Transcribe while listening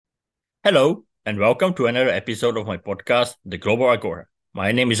Hello, and welcome to another episode of my podcast, The Global Agora.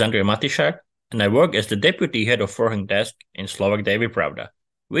 My name is Andrej Matišak, and I work as the deputy head of foreign desk in Slovak Daily Pravda,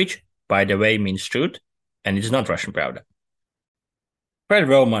 which, by the way, means truth, and it's not Russian Pravda. Fred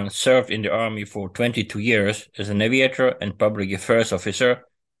Wellman served in the army for 22 years as an aviator and public affairs officer,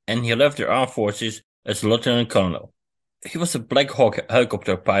 and he left the armed forces as lieutenant colonel. He was a Black Hawk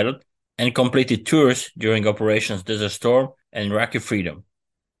helicopter pilot and completed tours during Operations Desert Storm and Iraqi Freedom.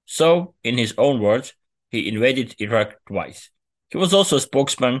 So, in his own words, he invaded Iraq twice. He was also a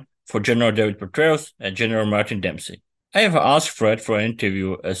spokesman for General David Petraeus and General Martin Dempsey. I have asked Fred for an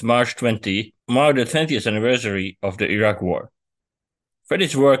interview as March 20 marked the 20th anniversary of the Iraq War. Fred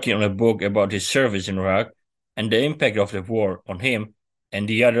is working on a book about his service in Iraq and the impact of the war on him and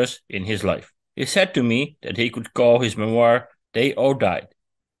the others in his life. He said to me that he could call his memoir They All Died,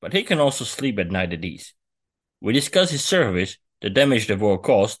 but he can also sleep at night at ease. We discuss his service, the damage the war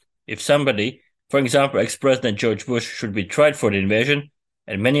caused, if somebody, for example ex-President George Bush, should be tried for the invasion,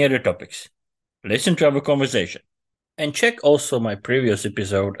 and many other topics. Listen to our conversation. And check also my previous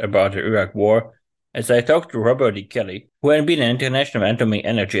episode about the Iraq War, as I talked to Robert E. Kelly, who had been an International Atomic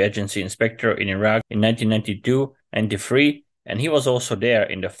Energy Agency inspector in Iraq in 1992-93, and he was also there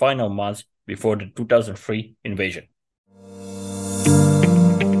in the final months before the 2003 invasion.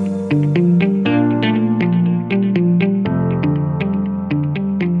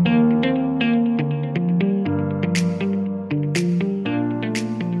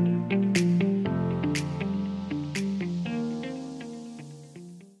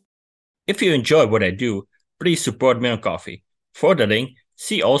 If you enjoy what I do, please support me on Coffee. For the link,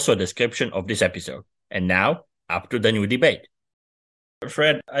 see also a description of this episode. And now, up to the new debate.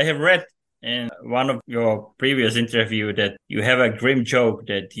 Fred, I have read in one of your previous interview that you have a grim joke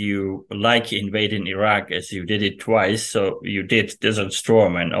that you like invading Iraq as you did it twice. So you did Desert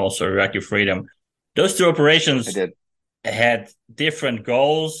Storm and also Iraqi Freedom. Those two operations had different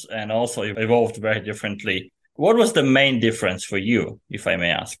goals and also evolved very differently. What was the main difference for you, if I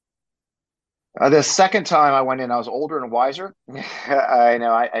may ask? The second time I went in, I was older and wiser.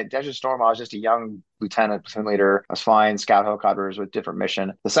 At Desert Storm, I was just a young lieutenant, platoon leader. I was flying scout helicopters with different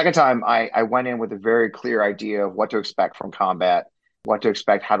mission. The second time, I went in with a very clear idea of what to expect from combat, what to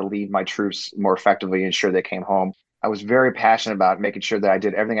expect, how to lead my troops more effectively, ensure they came home. I was very passionate about making sure that I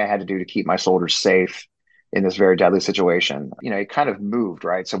did everything I had to do to keep my soldiers safe in this very deadly situation. It kind of moved,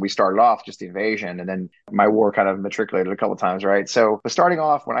 right? So we started off just the invasion, and then my war kind of matriculated a couple of times, right? So, but starting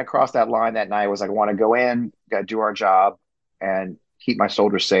off, when I crossed that line that night, was like, I want to go in, got to do our job, and keep my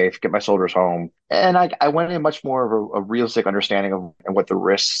soldiers safe, get my soldiers home. And I went in much more of a realistic understanding of and what the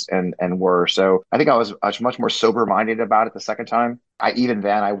risks and were. So I think I was much more sober minded about it the second time. I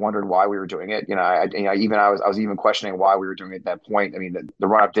wondered why we were doing it. I was even questioning why we were doing it at that point. I mean, the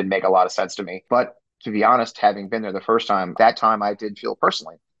run up didn't make a lot of sense to me, but to be honest, having been there the first time, that time I did feel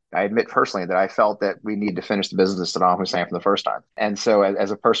personally. I admit personally that I felt that we needed to finish the business of Saddam Hussein from the first time. And so, as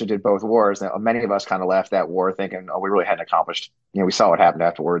a person who did both wars, many of us kind of left that war thinking, oh, we really hadn't accomplished. We saw what happened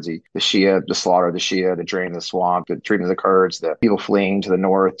afterwards: the Shia, the slaughter of the Shia, the draining of the swamp, the treatment of the Kurds, the people fleeing to the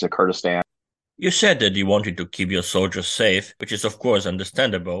north, to Kurdistan. You said that you wanted to keep your soldiers safe, which is of course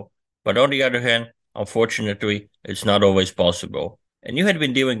understandable, but on the other hand, unfortunately, it's not always possible. And you had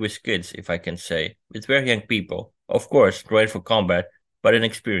been dealing with kids, if I can say, with very young people, of course, trained for combat, but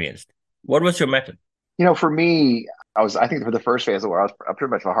inexperienced. What was your method? For me, I think for the first phase of the war, I was pretty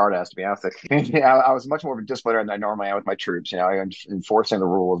much a hard ass, to be honest. I was much more of a discipliner than I normally am with my troops. Enforcing the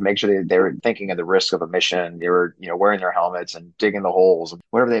rules, make sure they were thinking of the risk of a mission. They were, wearing their helmets and digging the holes,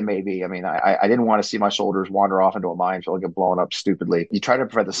 whatever they may be. I mean, I didn't want to see my soldiers wander off into a minefield and get blown up stupidly. You try to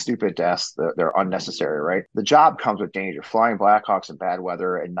prevent the stupid deaths, they're unnecessary, right? The job comes with danger. Flying Blackhawks in bad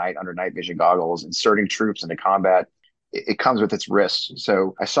weather at night under night vision goggles, inserting troops into combat, it comes with its risks.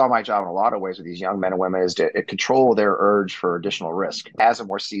 So I saw my job in a lot of ways with these young men and women is to control their urge for additional risk. As a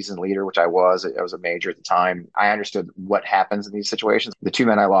more seasoned leader, which I was a major at the time, I understood what happens in these situations. The two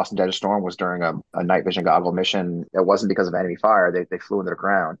men I lost in Desert Storm was during a night vision goggle mission. It wasn't because of enemy fire. They flew into the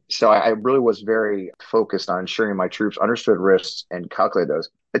ground. So I really was very focused on ensuring my troops understood risks and calculated those,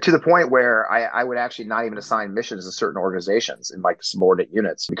 to the point where I would actually not even assign missions to certain organizations in my subordinate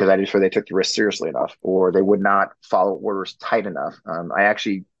units because I didn't feel they took the risk seriously enough, or they would not follow orders tight enough. I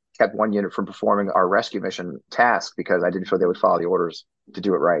actually kept one unit from performing our rescue mission task because I didn't feel they would follow the orders to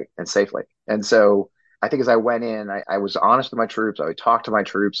do it right and safely. And so I think as I went in, I was honest with my troops. I would talk to my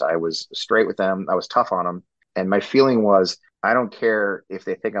troops. I was straight with them. I was tough on them. And my feeling was, I don't care if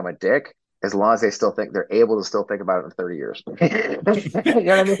they think I'm a dick. as long as they still think they're able to still think about it in 30 years. You know what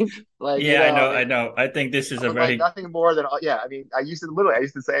I mean? Like, Yeah, I know, I I mean, know. I think this is I a would like very nothing more than, yeah. I mean, I used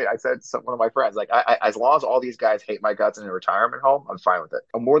to say it. I said to one of my friends, like, as long as all these guys hate my guts in a retirement home, I'm fine with it.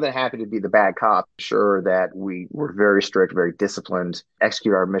 I'm more than happy to be the bad cop. Sure that we were very strict, very disciplined,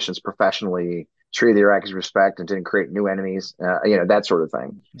 execute our missions professionally, treated the Iraqis with respect, and didn't create new enemies. That sort of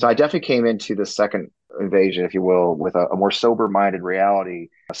thing. So I definitely came into the second invasion, if you will, with a more sober-minded reality,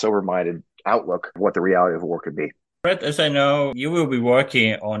 a sober-minded outlook of what the reality of war could be. Brett, as I know, you will be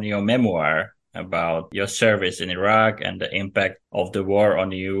working on your memoir about your service in Iraq and the impact of the war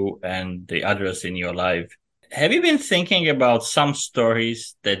on you and the others in your life. Have you been thinking about some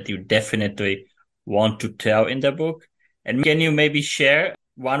stories that you definitely want to tell in the book? And can you maybe share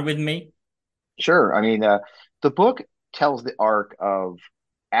one with me? Sure. I mean, the book tells the arc of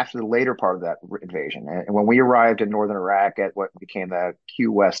after the later part of that invasion. And when we arrived in northern Iraq at what became the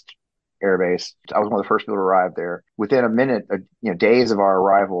Q West Air Base, I was one of the first people to arrive there. Within a minute, days of our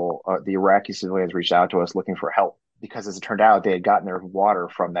arrival, the Iraqi civilians reached out to us looking for help because, as it turned out, they had gotten their water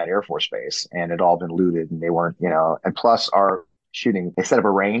from that Air Force base and it had all been looted, and they weren't, and plus our shooting, they set up a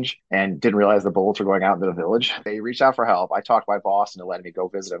range and didn't realize the bullets were going out into the village. They reached out for help. I talked to my boss into letting me go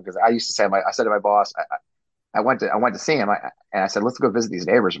visit them because I used to say, I said to my boss, I went to see him, and I said, let's go visit these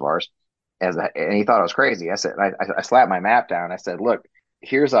neighbors of ours. And he thought I was crazy. I said, I slapped my map down. I said, look,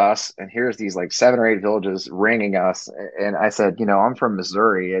 here's us, and here's these like 7 or 8 villages ringing us. And I said, I'm from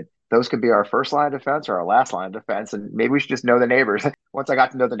Missouri. Those could be our first line of defense or our last line of defense, and maybe we should just know the neighbors. Once I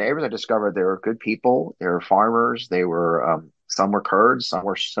got to know the neighbors, I discovered they were good people. They were farmers. They were some were Kurds, some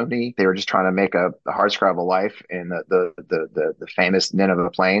were Sunni. They were just trying to make a hardscrabble life in the famous Nineveh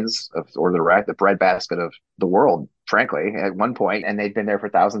Plains or the Iraq, the breadbasket of the world, frankly, at one point. And they'd been there for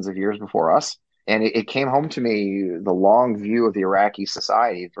thousands of years before us. And it came home to me the long view of the Iraqi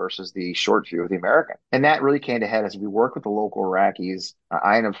society versus the short view of the American. And that really came to head as we worked with the local Iraqis.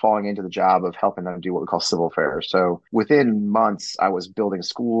 I ended up falling into the job of helping them do what we call civil affairs. So within months, I was building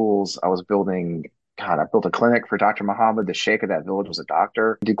schools. God, I built a clinic for Dr. Muhammad. The sheikh of that village was a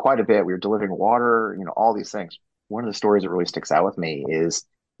doctor. We did quite a bit. We were delivering water, all these things. One of the stories that really sticks out with me is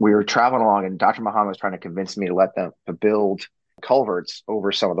we were traveling along and Dr. Muhammad was trying to convince me to let them to build culverts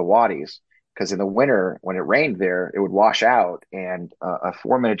over some of the wadis. Because in the winter, when it rained there, it would wash out, and a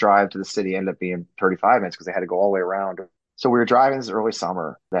 4 minute drive to the city ended up being 35 minutes because they had to go all the way around. So we were driving this early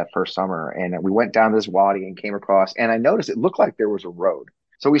summer, that first summer, and we went down this wadi and came across, and I noticed it looked like there was a road.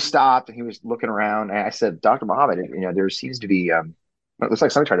 So we stopped, and he was looking around, and I said, Dr. Muhammad, there seems to be, it looks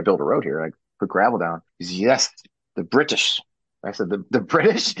like somebody tried to build a road here, like put gravel down. He says, yes, the British. I said, the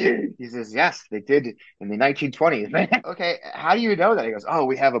British? He says, yes, they did in the 1920s. Okay, how do you know that? He goes, oh,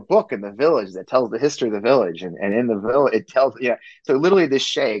 we have a book in the village that tells the history of the village. And in the village, it tells, yeah. So literally this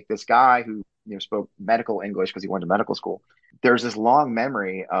sheikh, this guy who spoke medical English because he went to medical school, there's this long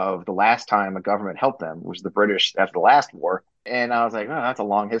memory of the last time a government helped them, which was the British after the last war. And I was like, oh, that's a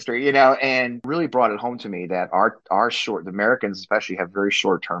long history, and really brought it home to me that the Americans especially have very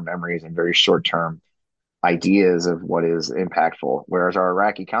short-term memories and very short-term ideas of what is impactful, whereas our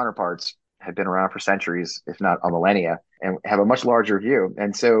Iraqi counterparts have been around for centuries, if not a millennia, and have a much larger view.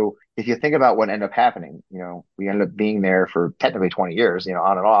 And so if you think about what ended up happening, we ended up being there for technically 20 years,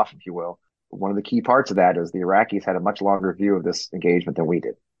 on and off, if you will. One of the key parts of that is the Iraqis had a much longer view of this engagement than we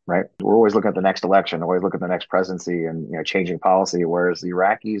did, right? We're always looking at the next election, always looking at the next presidency and, changing policy, whereas the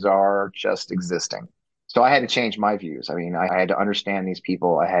Iraqis are just existing. So I had to change my views. I mean, I had to understand these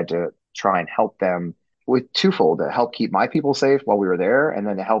people. I had to try and help them with twofold, to help keep my people safe while we were there, and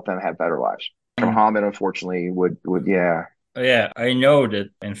then to help them have better lives. Muhammad, unfortunately, would yeah. Yeah, I know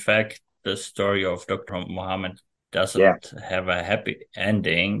that in fact the story of Dr. Muhammad Yeah, doesn't have a happy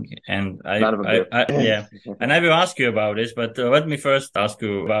ending, and none of them do. yeah, and I will ask you about this, but let me first ask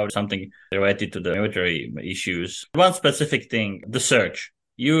you about something related to the military issues. One specific thing, the search.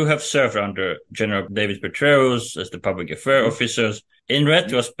 You have served under General David Petraeus as the public affairs officers. In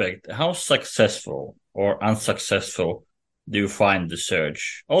retrospect, how successful or unsuccessful do you find the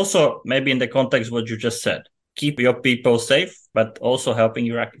search? Also, maybe in the context of what you just said, keep your people safe, but also helping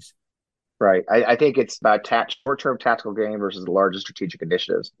Iraqis. Right. I think it's about short-term tactical gain versus the larger strategic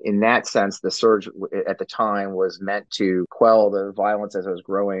initiatives. In that sense, the surge at the time was meant to quell the violence as it was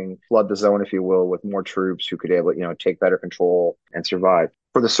growing, flood the zone, if you will, with more troops who could able, take better control and survive.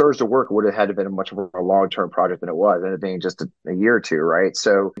 For the surge to work, it would have had to been a much more long-term project than it was, and it being just a year or two, right?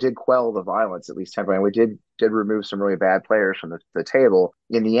 So it did quell the violence, at least temporarily. We did remove some really bad players from the table.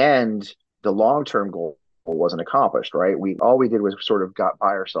 In the end, the long-term goal wasn't accomplished, right? We all we did was sort of got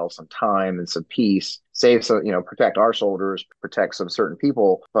buy ourselves some time and some peace, save some, protect our soldiers, protect some certain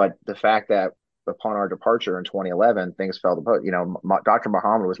people. But the fact that upon our departure in 2011, things fell apart. Dr.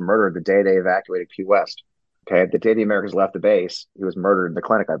 Muhammad was murdered the day they evacuated Key West. Okay, the day the Americans left the base, he was murdered in the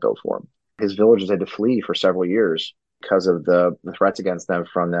clinic I built for him. His villagers had to flee for several years because of the threats against them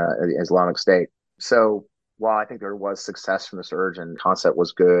from the Islamic State. So while I think there was success from the surge and concept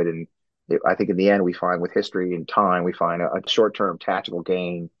was good, and I think in the end we find with history and time, we find a short-term tactical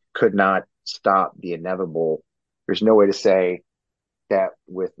gain could not stop the inevitable. There's no way to say that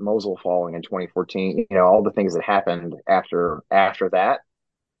with Mosul falling in 2014, all the things that happened after that,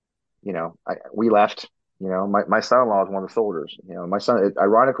 we left. My son-in-law is one of the soldiers. My son,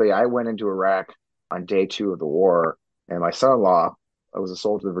 ironically, I went into Iraq on day 2 of the war, and my son-in-law was a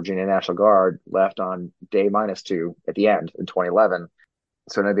soldier of the Virginia National Guard, left on day -2 at the end in 2011.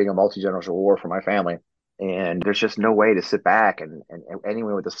 So now being a multi-generational war for my family. And there's just no way to sit back and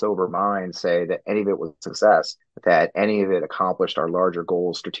anyone with a sober mind say that any of it was a success, that any of it accomplished our larger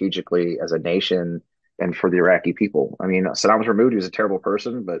goals strategically as a nation and for the Iraqi people. I mean, Saddam was removed. He was a terrible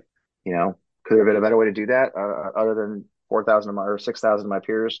person, but, could there have been a better way to do that other than 4,000 of my or 6,000 of my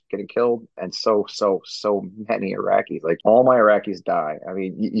peers getting killed and so many Iraqis? Like all my Iraqis die. I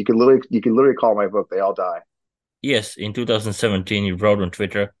mean, you could literally call my book, They All Die. Yes, in 2017, you wrote on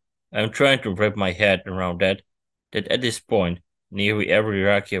Twitter, I'm trying to wrap my head around that at this point, nearly every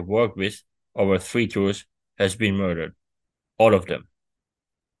Iraqi I've worked with over 3 tours has been murdered. All of them.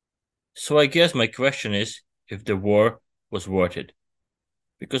 So I guess my question is if the war was worth it.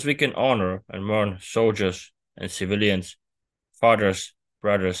 Because we can honor and mourn soldiers and civilians, fathers,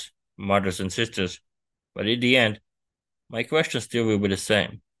 brothers, mothers, and sisters, but in the end, my question still will be the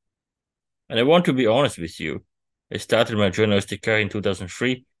same. And I want to be honest with you. I started my journalistic career in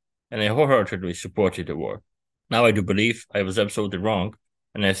 2003, and I wholeheartedly supported the war. Now I do believe I was absolutely wrong,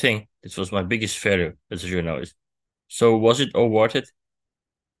 and I think this was my biggest failure as a journalist. So was it all worth it?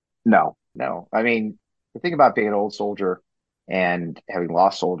 No, no. I mean, the thing about being an old soldier and having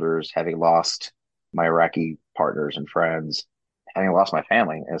lost soldiers, having lost my Iraqi partners and friends, having lost my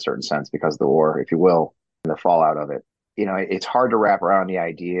family in a certain sense because of the war, if you will, and the fallout of it, it's hard to wrap around the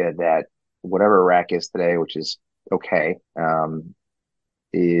idea that whatever Iraq is today, which is okay,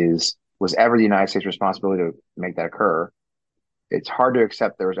 is was ever the United States' responsibility to make that occur. It's hard to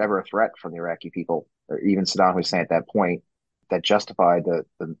accept there was ever a threat from the Iraqi people, or even Saddam Hussein at that point, that justified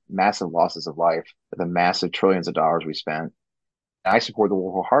the massive losses of life, the massive trillions of dollars we spent. And I support the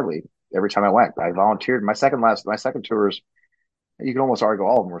war wholeheartedly. Every time I went, I volunteered. My second tours, you can almost argue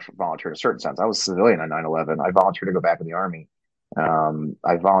all of them were volunteer in a certain sense. I was a civilian on 9/11. I volunteered to go back in the army.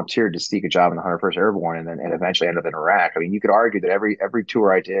 I volunteered to seek a job in the 101st Airborne and eventually ended up in Iraq. I mean, you could argue that every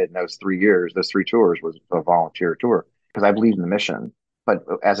tour I did in those 3 years, those 3 tours was a volunteer tour because I believed in the mission. But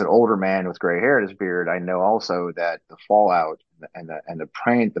as an older man with gray hair in his beard, I know also that the fallout and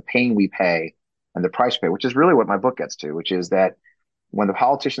the pain we pay and the price pay, which is really what my book gets to, which is that when the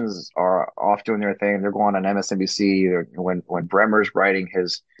politicians are off doing their thing, they're going on MSNBC, or when Bremer's writing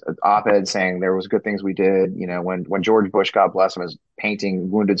his op-ed saying there was good things we did, when George Bush, God bless him, is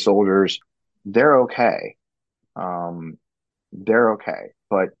painting wounded soldiers, they're okay. Um, they're okay.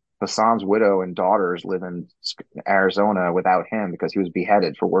 But Hassan's widow and daughters live in Arizona without him because he was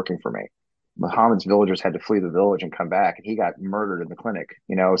beheaded for working for me. Muhammad's villagers had to flee the village and come back, and he got murdered in the clinic.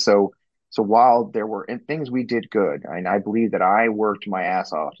 So while there were things we did good, and I believe that I worked my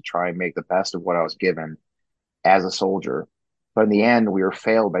ass off to try and make the best of what I was given as a soldier, but in the end, we were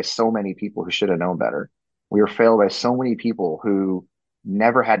failed by so many people who should have known better. We were failed by so many people who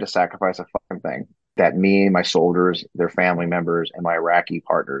never had to sacrifice a fucking thing that me, my soldiers, their family members, and my Iraqi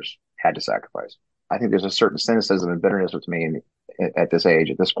partners had to sacrifice. I think there's a certain cynicism and bitterness with me at this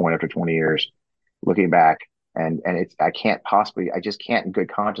age, at this point, after 20 years, looking back, and it's I just can't in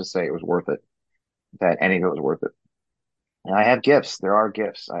good conscience say it was worth it, that any of it was worth it. And I have gifts. There are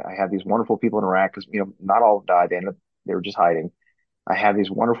gifts. I have these wonderful people in Iraq because not all died. They were just hiding. I have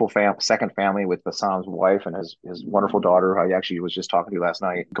these wonderful second family with Bassam's wife and his wonderful daughter, who I actually was just talking to last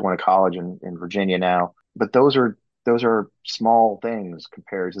night, going to college in Virginia now. But those are small things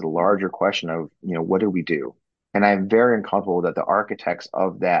compared to the larger question of, what do we do? And I'm very uncomfortable that the architects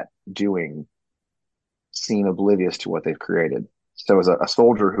of that doing seem oblivious to what they've created. So as a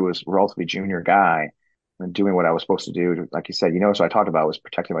soldier who was a relatively junior guy and doing what I was supposed to do, like you said, so I talked about was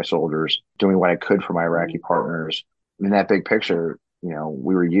protecting my soldiers, doing what I could for my Iraqi partners. In that big picture,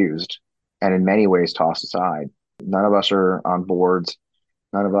 we were used and in many ways tossed aside. None of us are on boards.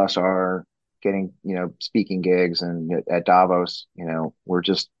 None of us are getting, speaking gigs and at Davos, we're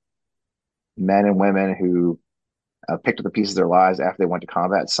just men and women who picked up the pieces of their lives after they went to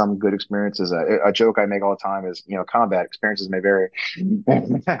combat. Some good experiences. A joke I make all the time is, combat experiences may vary.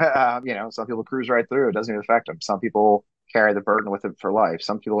 Some people cruise right through. It doesn't even affect them. Some people carry the burden with it for life.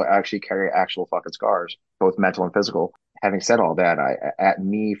 Some people actually carry actual fucking scars, both mental and physical. Having said all that, at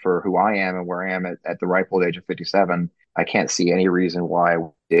me for who I am and where I am at the ripe old age of 57, I can't see any reason why we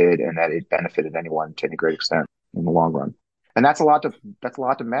did and that it benefited anyone to any great extent in the long run. And that's a lot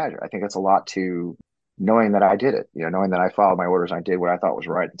to measure. I think that's a lot to knowing that I did it, knowing that I followed my orders and I did what I thought was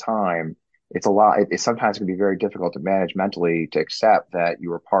right at the time. It's a lot. It sometimes can be very difficult to manage mentally to accept that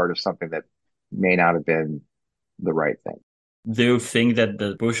you were part of something that may not have been the right thing. Do you think that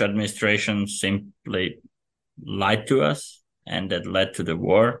the Bush administration simply lied to us and that led to the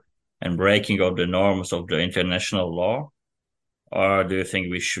war and breaking of the norms of the international law? Or do you think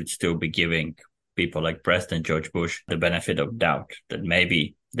we should still be giving people like President George Bush the benefit of doubt that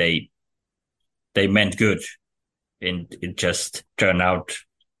maybe they meant good and it just turned out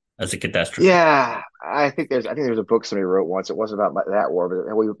as a catastrophe? Yeah, I think there's a book somebody wrote once. It wasn't about that war,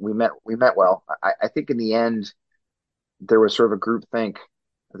 but we met well. I think in the end there was sort of a group think.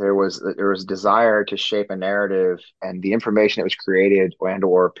 There was a desire to shape a narrative, and the information that was created and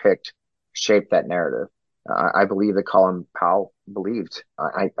or picked shaped that narrative. I believe that Colin Powell believed.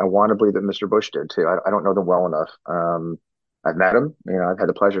 I want to believe that Mr. Bush did too. I don't know them well enough. I've met him. I've had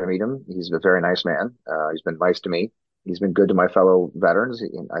the pleasure to meet him. He's a very nice man. He's been nice to me. He's been good to my fellow veterans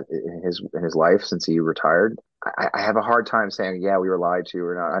in his life since he retired. I have a hard time saying, yeah, we were lied to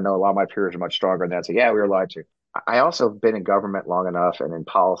or not. I know a lot of my peers are much stronger than that. So, yeah, we were lied to. I also have been in government long enough and in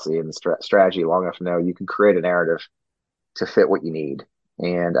policy and strategy long enough to know you can create a narrative to fit what you need.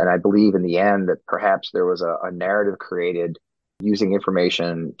 And I believe in the end that perhaps there was a narrative created using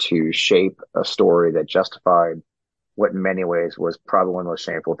information to shape a story that justified what in many ways was probably one of the most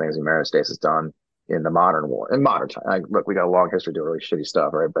shameful things the United States has done in the modern war, in modern time. Look, we got a long history doing really shitty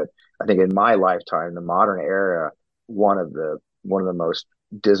stuff, right? But I think in my lifetime, the modern era, one of the most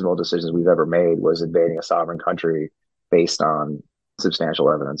dismal decisions we've ever made was invading a sovereign country based on substantial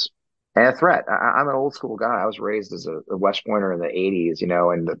evidence and a threat. I'm an old school guy. I was raised as a West Pointer in the 80s,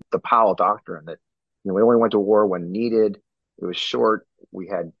 and the Powell Doctrine that we only went to war when needed. It was short. We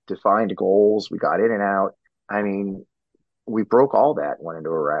had defined goals. We got in and out. I mean, we broke all that, went into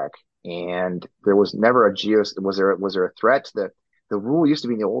Iraq, and there was never was there a threat that the rule used to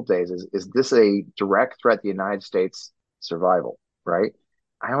be in the old days is this a direct threat to the United States survival, right?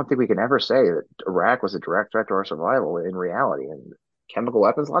 I don't think we can ever say that Iraq was a direct threat to our survival in reality. And chemical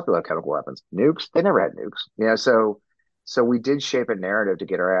weapons, a lot of people have chemical weapons. Nukes, they never had nukes. So we did shape a narrative to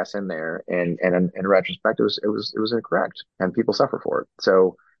get our ass in there, and in retrospect, it was incorrect, and people suffer for it.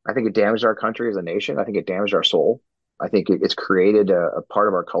 So I think it damaged our country as a nation. I think it damaged our soul. I think it's created a part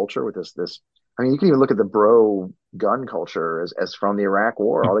of our culture with this. I mean, you can even look at the bro gun culture as from the Iraq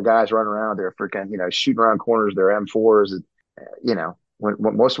War. All the guys running around, they're freaking, shooting around corners, their M4s. When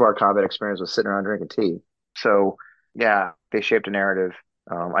most of our combat experience was sitting around drinking tea. So yeah, they shaped a narrative.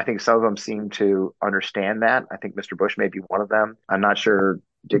 I think some of them seem to understand that. I think Mr. Bush may be one of them. I'm not sure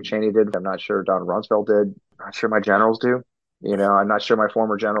Dick Cheney did. I'm not sure Don Rumsfeld did. I'm not sure my generals do. I'm not sure my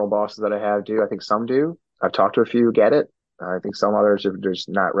former general bosses that I have do. I think some do. I've talked to a few who get it. I think some others have just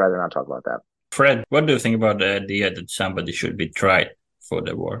not rather not talk about that. Fred, what do you think about the idea that somebody should be tried for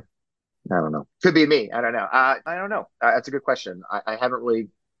the war? I don't know. Could be me. I don't know. I don't know. That's a good question. I haven't really.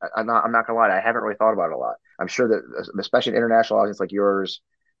 I'm not gonna lie. I haven't really thought about it a lot. I'm sure that, especially an international audience like yours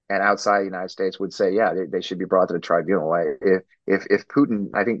and outside the United States, would say, yeah, they should be brought to the tribunal. If Putin,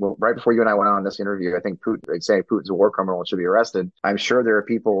 I think, well, right before you and I went on this interview, I think Putin, they'd say Putin's a war criminal and should be arrested. I'm sure there are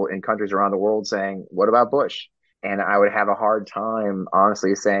people in countries around the world saying, what about Bush? And I would have a hard time,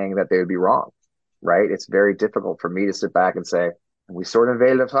 honestly, saying that they would be wrong. Right? It's very difficult for me to sit back and say we sort of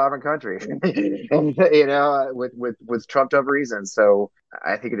invaded a sovereign country, with trumped up reasons. So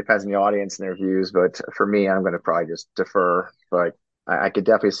I think it depends on the audience and their views. But for me, I'm going to probably just defer. But I could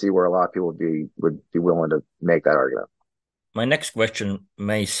definitely see where a lot of people would be willing to make that argument. My next question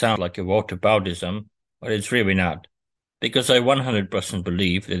may sound like a whataboutism, but it's really not, because I 100%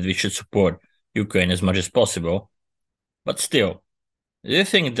 believe that we should support Ukraine as much as possible. But still, do you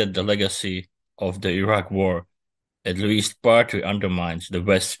think that the legacy of the Iraq War at least partly undermines the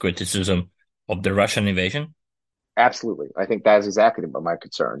West's criticism of the Russian invasion? Absolutely. I think that is exactly what my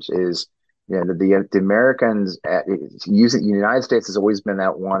concerns is. The Americans using the United States has always been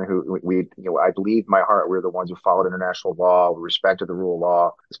that one who I believe in my heart we're the ones who followed international law, we respected the rule of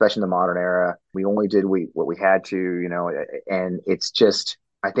law, especially in the modern era. We only did what we had to, and it's just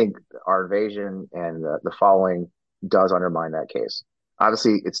I think our invasion and the following does undermine that case.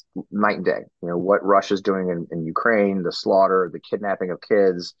 obviously it's night and day. You know, what Russia's doing in Ukraine, the slaughter, the kidnapping of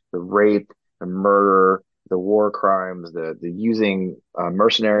kids, the rape, the murder, the war crimes, the using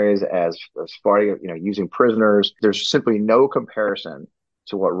mercenaries as far, you know, using prisoners. There's simply no comparison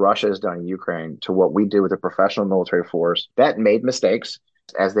to what Russia has done in Ukraine to what we did with a professional military force that made mistakes,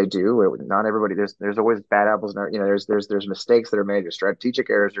 as they do. Not everybody. There's always bad apples, and you know, there's mistakes that are made. There's strategic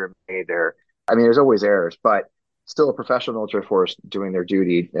errors that are made there. I mean, there's always errors, but still a professional military force doing their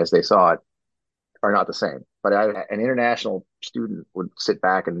duty as they saw it are not the same. But an international student would sit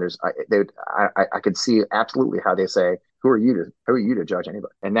back and I could see absolutely how they say, who are you to judge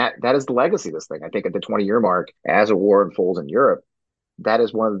anybody? And that is the legacy of this thing. I think at the 20-year mark, as a war unfolds in Europe, that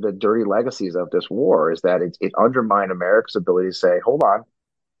is one of the dirty legacies of this war, is that it undermined America's ability to say, hold on,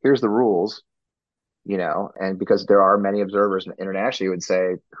 here's the rules, you know, and because there are many observers internationally who would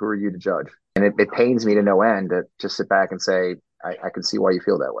say, who are you to judge? And it pains me to no end to just sit back and say, I can see why you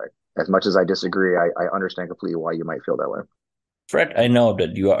feel that way. As much as I disagree, I understand completely why you might feel that way. Fred, I know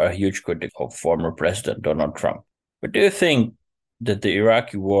that you are a huge critic of former President Donald Trump, but do you think that the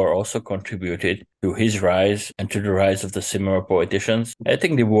Iraqi war also contributed to his rise and to the rise of the similar politicians? I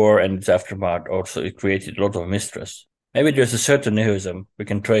think the war and its aftermath also created a lot of mistrust. Maybe there's a certain nihilism we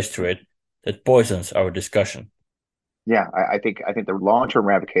can trace to it that poisons our discussion. Yeah, I think the long-term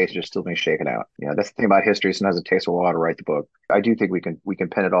ramifications are still being shaken out. You know, that's the thing about history. Sometimes it takes a while to write the book. I do think we can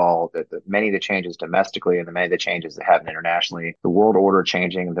pin it all that many of the changes domestically and the many of the changes that happen internationally, the world order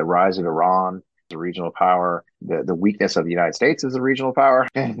changing, the rise of Iran as a regional power, the weakness of the United States as a regional power,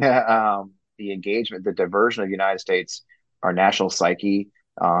 the engagement, the diversion of the United States, our national psyche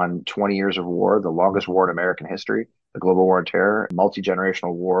on 20 years of war, the longest war in American history, the global war on terror,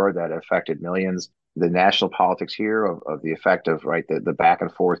 multi-generational war that affected millions, the national politics here of the effect of the back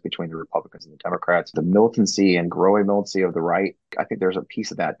and forth between the Republicans and the Democrats, the militancy and growing militancy of the right. I think there's a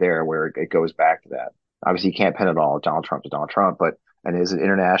piece of that there where it goes back to that. Obviously, you can't pin it all Donald Trump to Donald Trump, but and there's an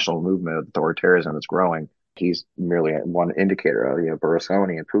international movement of authoritarianism that's growing. He's merely one indicator of, you know,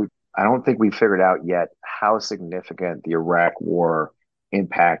 Berlusconi and Putin. I don't think we've figured out yet how significant the Iraq war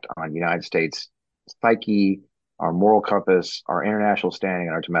impact on United States psyche, our moral compass, our international standing,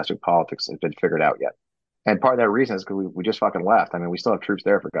 and our domestic politics has been figured out yet. And part of that reason is because we just fucking left. I mean, we still have troops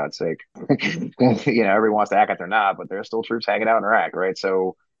there, for God's sake. You know, everyone wants to act like they're not, but there's still troops hanging out in Iraq, right?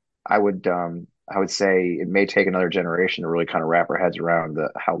 So I would say it may take another generation to really kind of wrap our heads around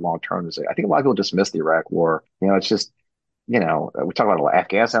how long term this is. I think a lot of people dismiss the Iraq war. You know, it's just, you know, we talk about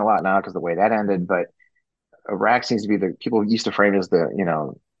Afghanistan a lot now because the way that ended, but Iraq seems to be the people used to frame it as the, you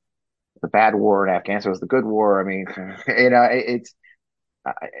know, the bad war, and Afghanistan was the good war. I mean, you know, it's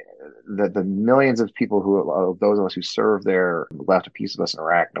the millions of people those of us who served there left a piece of us in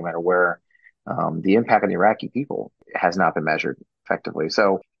Iraq, no matter where. The impact on the Iraqi people has not been measured effectively.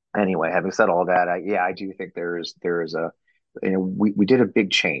 So anyway, having said all that, I do think there is a, you know, we did a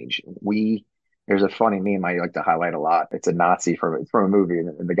big change. There's a funny meme I like to highlight a lot. It's a Nazi from a movie,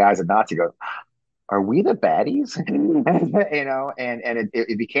 and the guy's a Nazi goes, are we the baddies? You know, and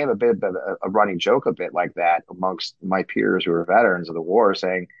it became a bit of a running joke a bit like that amongst my peers who are veterans of the war,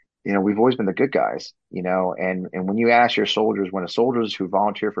 saying, you know, we've always been the good guys, you know, and when you ask your soldiers, when a soldiers who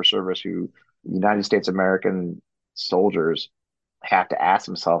volunteer for service, who United States American soldiers have to ask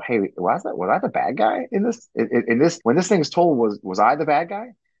themselves, hey, was I the bad guy in this? In this, when this thing is told, was I the bad guy?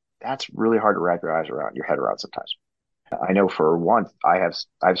 That's really hard to wrap your head around sometimes. I know for once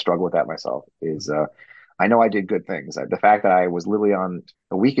I've struggled with that myself. I know I did good things. The fact that I was literally on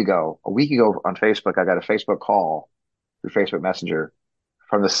a week ago on Facebook, I got a Facebook call through Facebook Messenger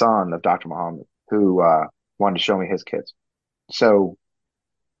from the son of Dr. Muhammad, who wanted to show me his kids. So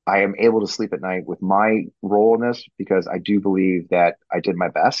I am able to sleep at night with my role in this because I do believe that I did my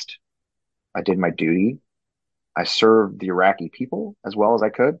best. I did my duty. I served the Iraqi people as well as I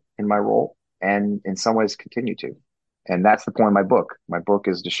could in my role, and in some ways continue to. And that's the point of my book. My book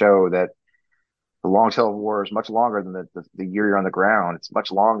is to show that the long tail of war is much longer than the year you're on the ground. It's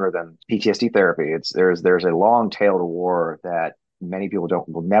much longer than PTSD therapy. There's a long tail to war that many people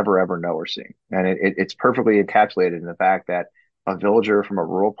will never ever know or see. And it's perfectly encapsulated in the fact that a villager from a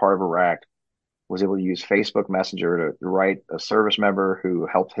rural part of Iraq was able to use Facebook Messenger to write a service member who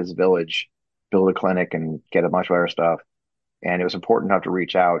helped his village build a clinic and get a bunch of other stuff. And it was important enough to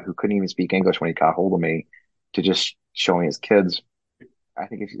reach out, who couldn't even speak English when he got hold of me, to just show me his kids. I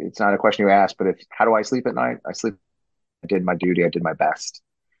think it's not a question you ask, but how do I sleep at night? I did my duty. I did my best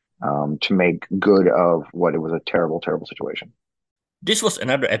to make good of what it was a terrible, terrible situation. This was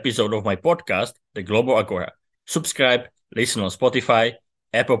another episode of my podcast, The Global Agora. Subscribe, listen on Spotify,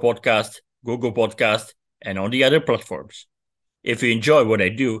 Apple Podcasts, Google Podcasts, and on the other platforms. If you enjoy what I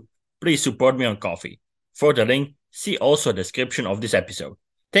do, please support me on Coffee. For the link, see also the description of this episode.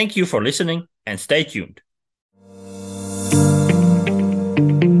 Thank you for listening and stay tuned.